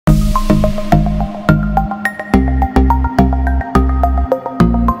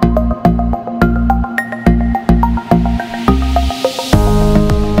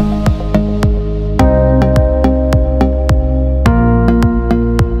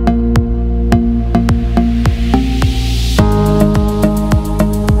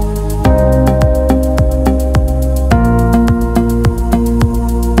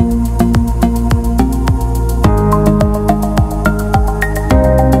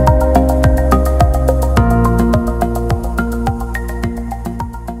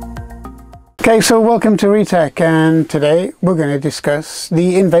Okay, so welcome to Retech, and today we're going to discuss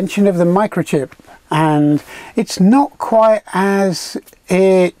the invention of the microchip. And it's not quite as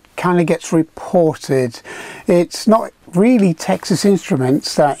it kind of gets reported. It's not really Texas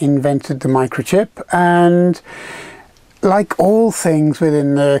Instruments that invented the microchip, and like all things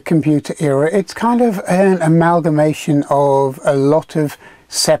within the computer era, it's kind of an amalgamation of a lot of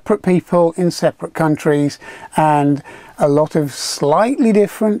separate people in separate countries and a lot of slightly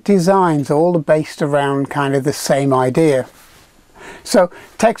different designs, all based around kind of the same idea. So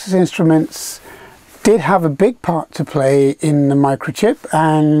Texas Instruments did have a big part to play in the microchip,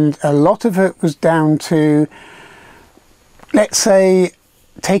 and a lot of it was down to, let's say,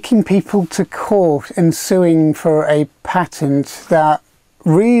 taking people to court and suing for a patent that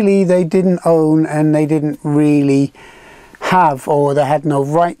really they didn't own and they didn't really have, or they had no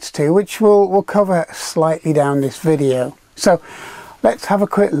rights to, which we'll cover slightly down this video. So let's have a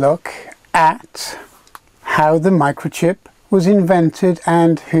quick look at how the microchip was invented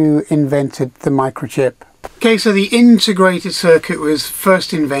and who invented the microchip. Okay, so the integrated circuit was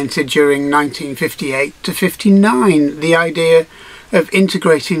first invented during 1958 to 59. The idea of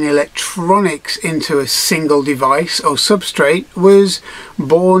integrating electronics into a single device or substrate was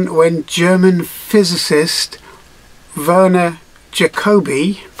born when German physicist Werner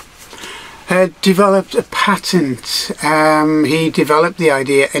Jacobi had developed a patent. He developed the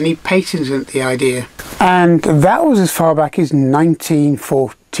idea and he patented the idea. And that was as far back as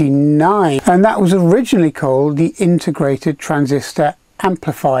 1949. And that was originally called the integrated transistor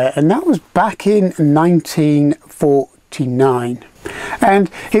amplifier. And that was back in 1949.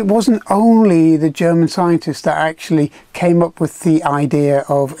 And it wasn't only the German scientists that actually came up with the idea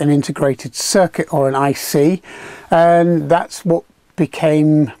of an integrated circuit or an IC, and that's what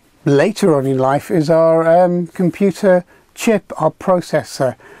became later on in life is our computer chip, our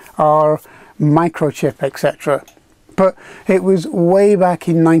processor, our microchip, etc. But it was way back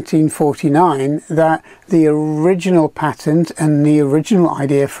in 1949 that the original patent and the original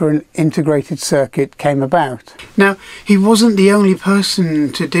idea for an integrated circuit came about. Now, he wasn't the only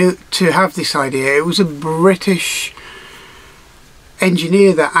person to have this idea. It was a British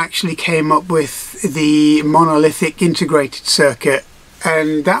engineer that actually came up with the monolithic integrated circuit,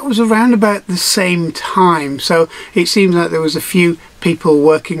 and that was around about the same time. So it seems like there was a few people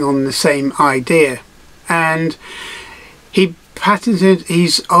working on the same idea, and he patented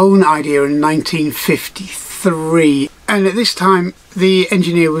his own idea in 1953, and at this time the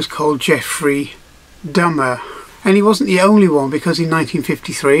engineer was called Jeffrey Dummer. And he wasn't the only one, because in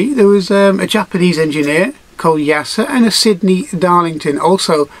 1953 there was a Japanese engineer called Yasa and a Sydney Darlington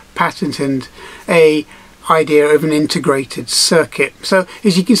also patented a idea of an integrated circuit. So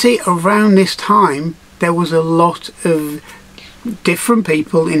as you can see, around this time there was a lot of different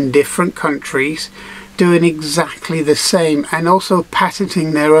people in different countries doing exactly the same and also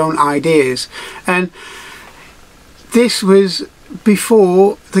patenting their own ideas. And this was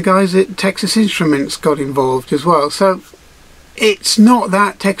before the guys at Texas Instruments got involved as well. So it's not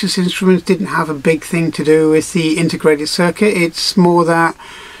that Texas Instruments didn't have a big thing to do with the integrated circuit, it's more that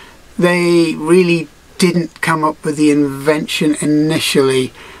they really didn't come up with the invention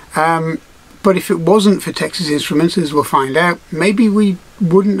initially. But if it wasn't for Texas Instruments, as we'll find out, maybe we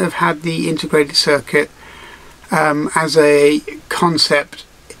wouldn't have had the integrated circuit as a concept,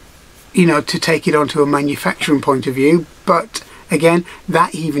 you know, to take it onto a manufacturing point of view. But again,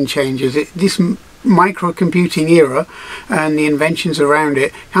 that even changes. This microcomputing era and the inventions around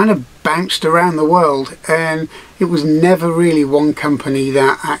it kind of bounced around the world, and it was never really one company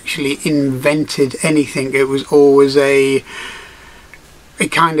that actually invented anything. It was always a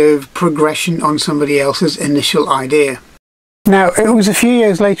kind of progression on somebody else's initial idea. Now, it was a few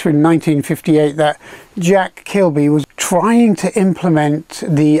years later in 1958 that Jack Kilby was trying to implement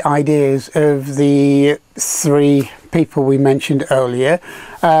the ideas of the three people we mentioned earlier,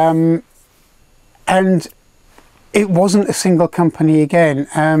 and it wasn't a single company again.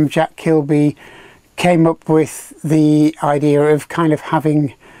 Jack Kilby came up with the idea of kind of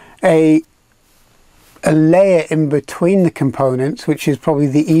having a layer in between the components, which is probably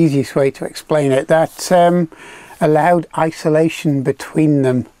the easiest way to explain it, that allowed isolation between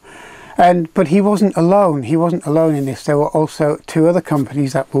them. But he wasn't alone. He wasn't alone in this. There were also two other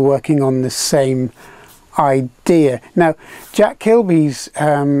companies that were working on the same idea. Now, Jack Kilby's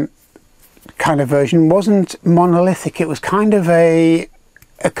kind of version wasn't monolithic. It was kind of a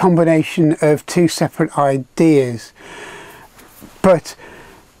combination of two separate ideas, but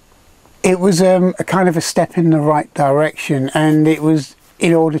it was a kind of a step in the right direction, and it was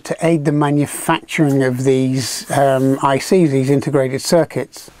in order to aid the manufacturing of these ICs, these integrated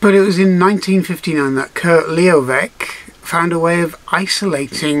circuits. But it was in 1959 that Kurt Leovek found a way of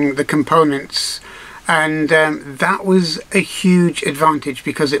isolating the components, and that was a huge advantage,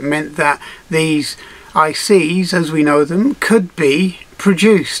 because it meant that these ICs, as we know them, could be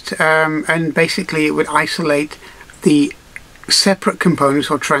produced, and basically it would isolate the separate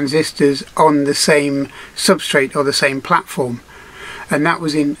components or transistors on the same substrate or the same platform. And that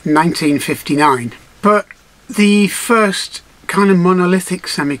was in 1959. But the first kind of monolithic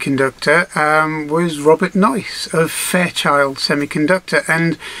semiconductor was Robert Noyce of Fairchild Semiconductor,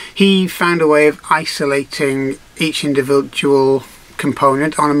 and he found a way of isolating each individual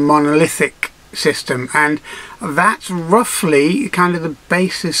component on a monolithic system, and that's roughly kind of the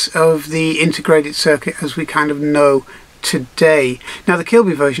basis of the integrated circuit as we kind of know today. Now, the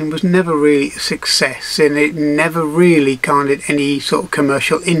Kilby version was never really a success, and it never really garnered any sort of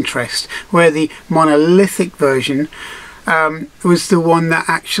commercial interest, where the monolithic version was the one that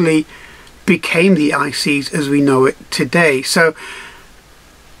actually became the ICs as we know it today. So,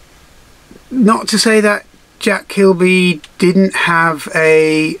 not to say that Jack Kilby didn't have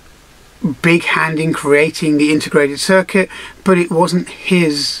a big hand in creating the integrated circuit, but it wasn't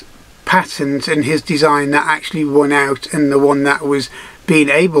his patent and his design that actually won out, and the one that was being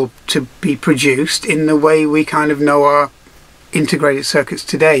able to be produced in the way we kind of know our integrated circuits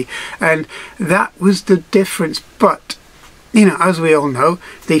today. And that was the difference. But you know, as we all know,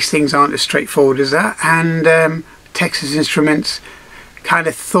 these things aren't as straightforward as that, and Texas Instruments kind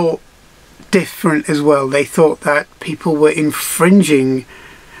of thought different as well. They thought that people were infringing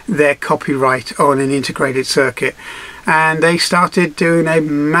their copyright on an integrated circuit, and they started doing a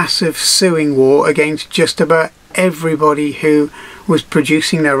massive suing war against just about everybody who was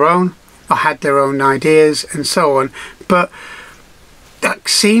producing their own or had their own ideas and so on. But that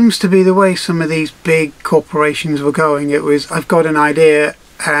seems to be the way some of these big corporations were going. It was, I've got an idea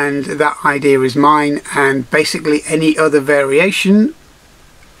and that idea is mine, and basically any other variation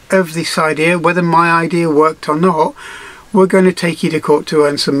of this idea, whether my idea worked or not, we're going to take you to court to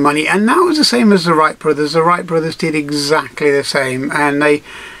earn some money. And that was the same as the Wright brothers. The Wright brothers did exactly the same, and they,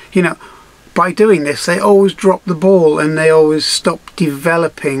 you know, by doing this, they always dropped the ball, and they always stopped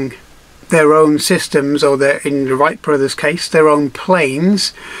developing their own systems, or their, in the Wright brothers case, their own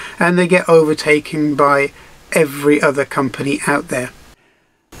planes, and they get overtaken by every other company out there.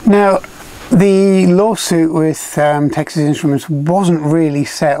 Now, the lawsuit with Texas Instruments wasn't really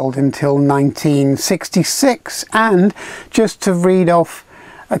settled until 1966, and just to read off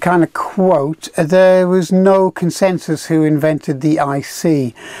a kind of quote, there was no consensus who invented the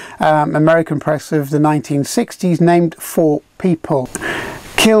IC. American press of the 1960s named 4 people: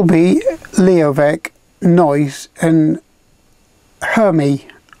 Kilby, Leovek, Noyce and Hermy.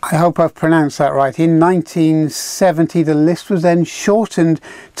 I hope I've pronounced that right. In 1970, the list was then shortened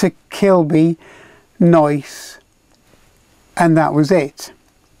to Kilby, Noyce, and that was it.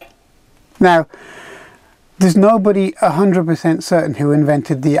 Now, there's nobody 100% certain who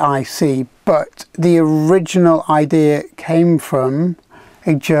invented the IC, but the original idea came from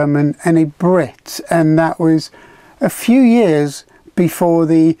a German and a Brit, and that was a few years before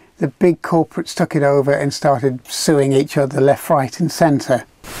the big corporates took it over and started suing each other left, right and centre.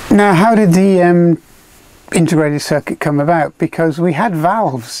 Now, how did the integrated circuit come about? Because we had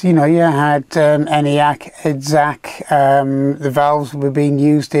valves, you know, you had ENIAC, EDZAC, the valves were being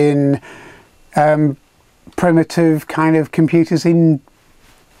used in primitive kind of computers in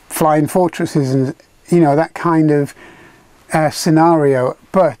flying fortresses and, you know, that kind of scenario.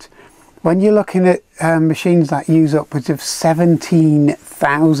 But when you're looking at machines that use upwards of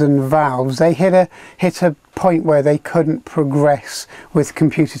 17,000 valves, they hit a point where they couldn't progress with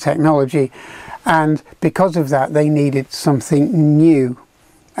computer technology, and because of that they needed something new.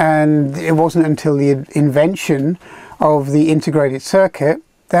 And it wasn't until the invention of the integrated circuit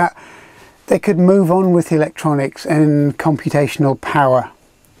that they could move on with electronics and computational power,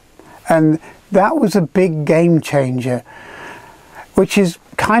 and that was a big game changer, which is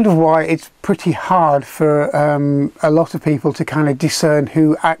kind of why it's pretty hard for a lot of people to kind of discern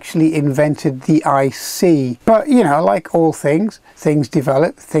who actually invented the IC. But, you know, like all things, things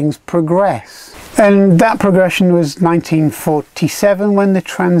develop, things progress. And that progression was 1947 when the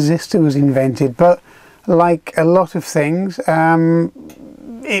transistor was invented. But like a lot of things,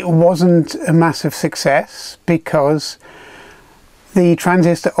 it wasn't a massive success, because the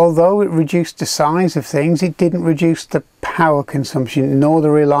transistor, although it reduced the size of things, it didn't reduce the power consumption nor the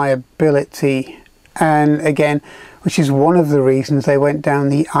reliability And again, which is one of the reasons they went down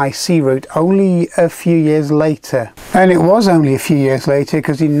the IC route only a few years later. And it was only a few years later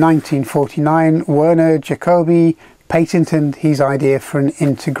because in 1949 Werner Jacobi patented his idea for an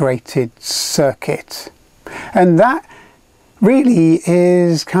integrated circuit. And that really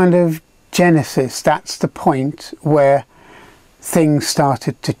is kind of genesis. That's the point where things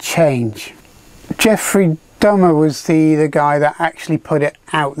started to change. Jeffrey Dahmer was the guy that actually put it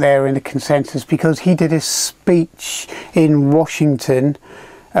out there in the consensus, because he did a speech in Washington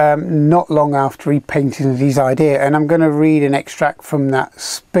not long after he patented his idea, and I'm going to read an extract from that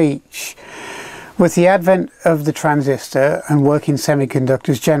speech. With the advent of the transistor and working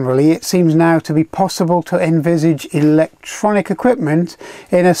semiconductors generally, it seems now to be possible to envisage electronic equipment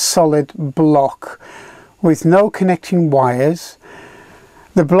in a solid block with no connecting wires.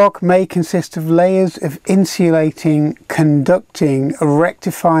 The block may consist of layers of insulating, conducting,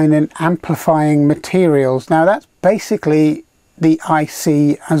 rectifying and amplifying materials. Now that's basically the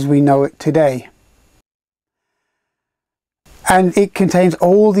IC as we know it today. And it contains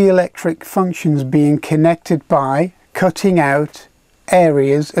all the electric functions being connected by cutting out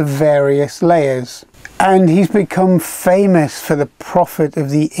areas of various layers. And he's become famous for the profit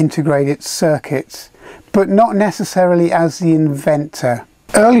of the integrated circuits, but not necessarily as the inventor.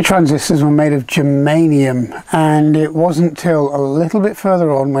 Early transistors were made of germanium, and it wasn't till a little bit further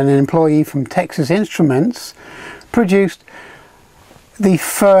on when an employee from Texas Instruments produced the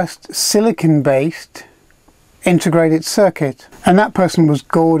first silicon-based integrated circuit, and that person was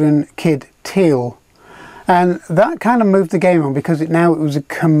Gordon Kidd Teal. And that kind of moved the game on, because it was a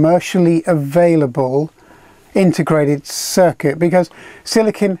commercially available integrated circuit, because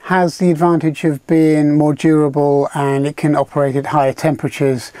silicon has the advantage of being more durable and it can operate at higher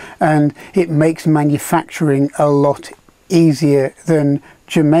temperatures, and it makes manufacturing a lot easier than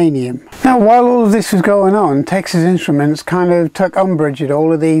germanium. Now, while all of this was going on, Texas Instruments kind of took umbrage at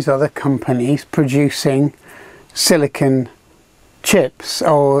all of these other companies producing silicon chips,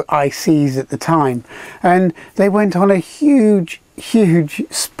 or ICs at the time, and they went on a huge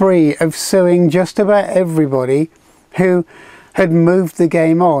spree of suing just about everybody who had moved the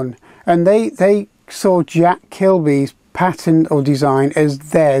game on, and they saw Jack Kilby's patent or design as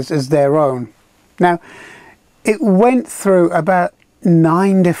their own. Now, it went through about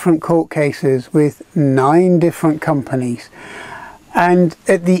 9 different court cases with 9 different companies, and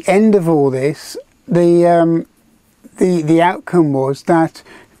at the end of all this, the outcome was that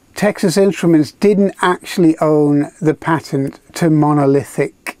Texas Instruments didn't actually own the patent to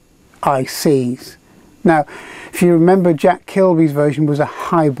monolithic ICs. Now, if you remember, Jack Kilby's version was a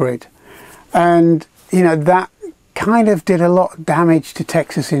hybrid, and that kind of did a lot of damage to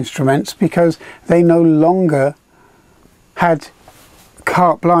Texas Instruments, because they no longer had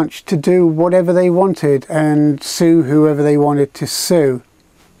carte blanche to do whatever they wanted and sue whoever they wanted to sue.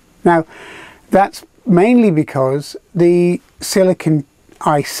 Now, that's mainly because the silicon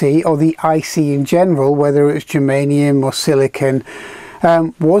IC, or the IC in general, whether it was germanium or silicon,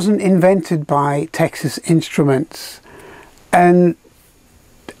 wasn't invented by Texas Instruments. And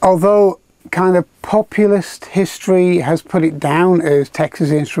although kind of populist history has put it down as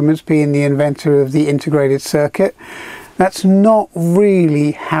Texas Instruments being the inventor of the integrated circuit, that's not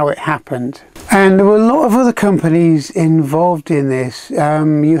really how it happened. And there were a lot of other companies involved in this.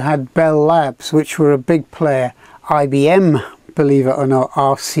 You had Bell Labs, which were a big player, IBM, believe it or not,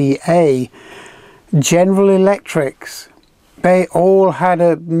 RCA, General Electrics. They all had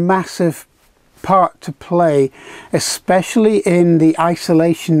a massive part to play, especially in the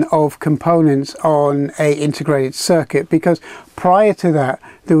isolation of components on an integrated circuit, because prior to that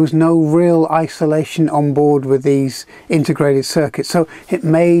there was no real isolation on board with these integrated circuits, so it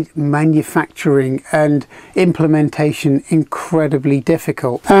made manufacturing and implementation incredibly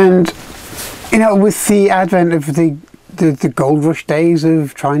difficult. And with the advent of the gold rush days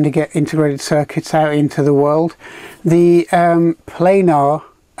of trying to get integrated circuits out into the world, the planar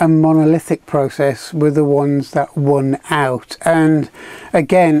and monolithic process were the ones that won out. And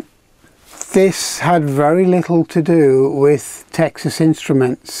again, this had very little to do with Texas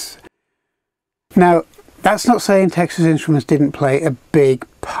Instruments. Now, that's not saying Texas Instruments didn't play a big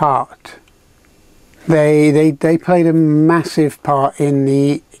part. They played a massive part in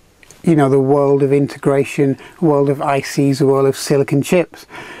the the world of integration, world of ICs, the world of silicon chips.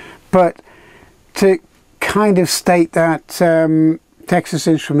 But to kind of state that Texas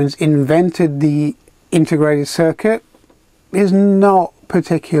Instruments invented the integrated circuit is not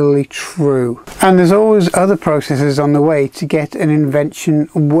particularly true. And there's always other processes on the way to get an invention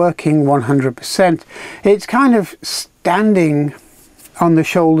working 100%. It's kind of standing on the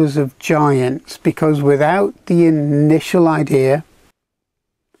shoulders of giants, because without the initial idea,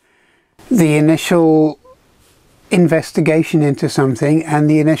 the initial investigation into something and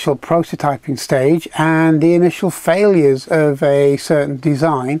the initial prototyping stage and the initial failures of a certain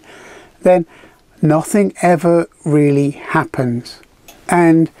design, then nothing ever really happens.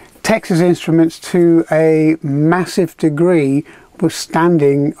 And Texas Instruments, to a massive degree, was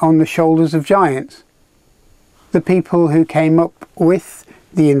standing on the shoulders of giants. The people who came up with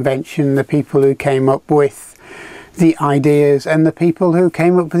the invention, the people who came up with the ideas, and the people who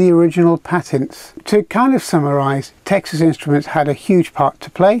came up with the original patents. To kind of summarize, Texas Instruments had a huge part to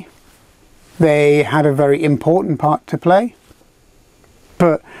play. They had a very important part to play.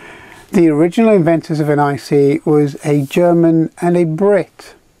 But the original inventors of an IC was a German and a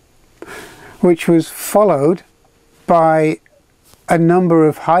Brit, which was followed by a number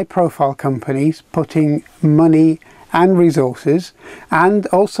of high-profile companies putting money and resources, and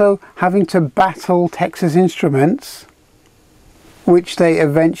also having to battle Texas Instruments, which they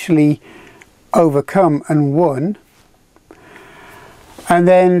eventually overcome and won. And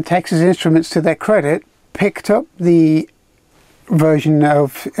then Texas Instruments, to their credit, picked up the version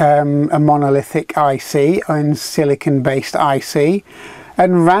of a monolithic IC and silicon-based IC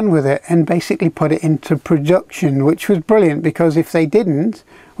and ran with it and basically put it into production, which was brilliant, because if they didn't,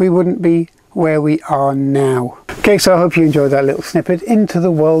 we wouldn't be where we are now. Okay, so I hope you enjoyed that little snippet into the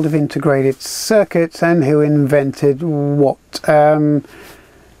world of integrated circuits and who invented what. And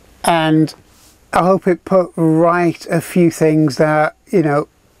I hope it put right a few things that, you know,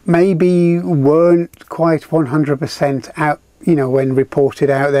 maybe weren't quite 100% out, you know, when reported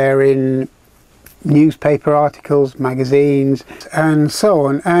out there in newspaper articles, magazines, and so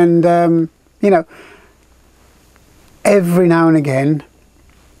on. And, you know, every now and again,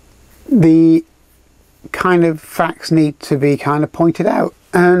 the kind of facts need to be kind of pointed out,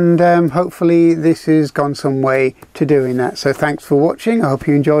 and hopefully this has gone some way to doing that. So thanks for watching. I hope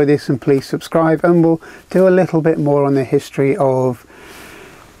you enjoy this, and please subscribe, and we'll do a little bit more on the history of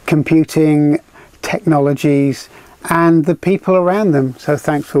computing technologies and the people around them. So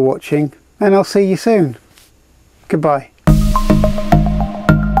thanks for watching, and I'll see you soon. Goodbye.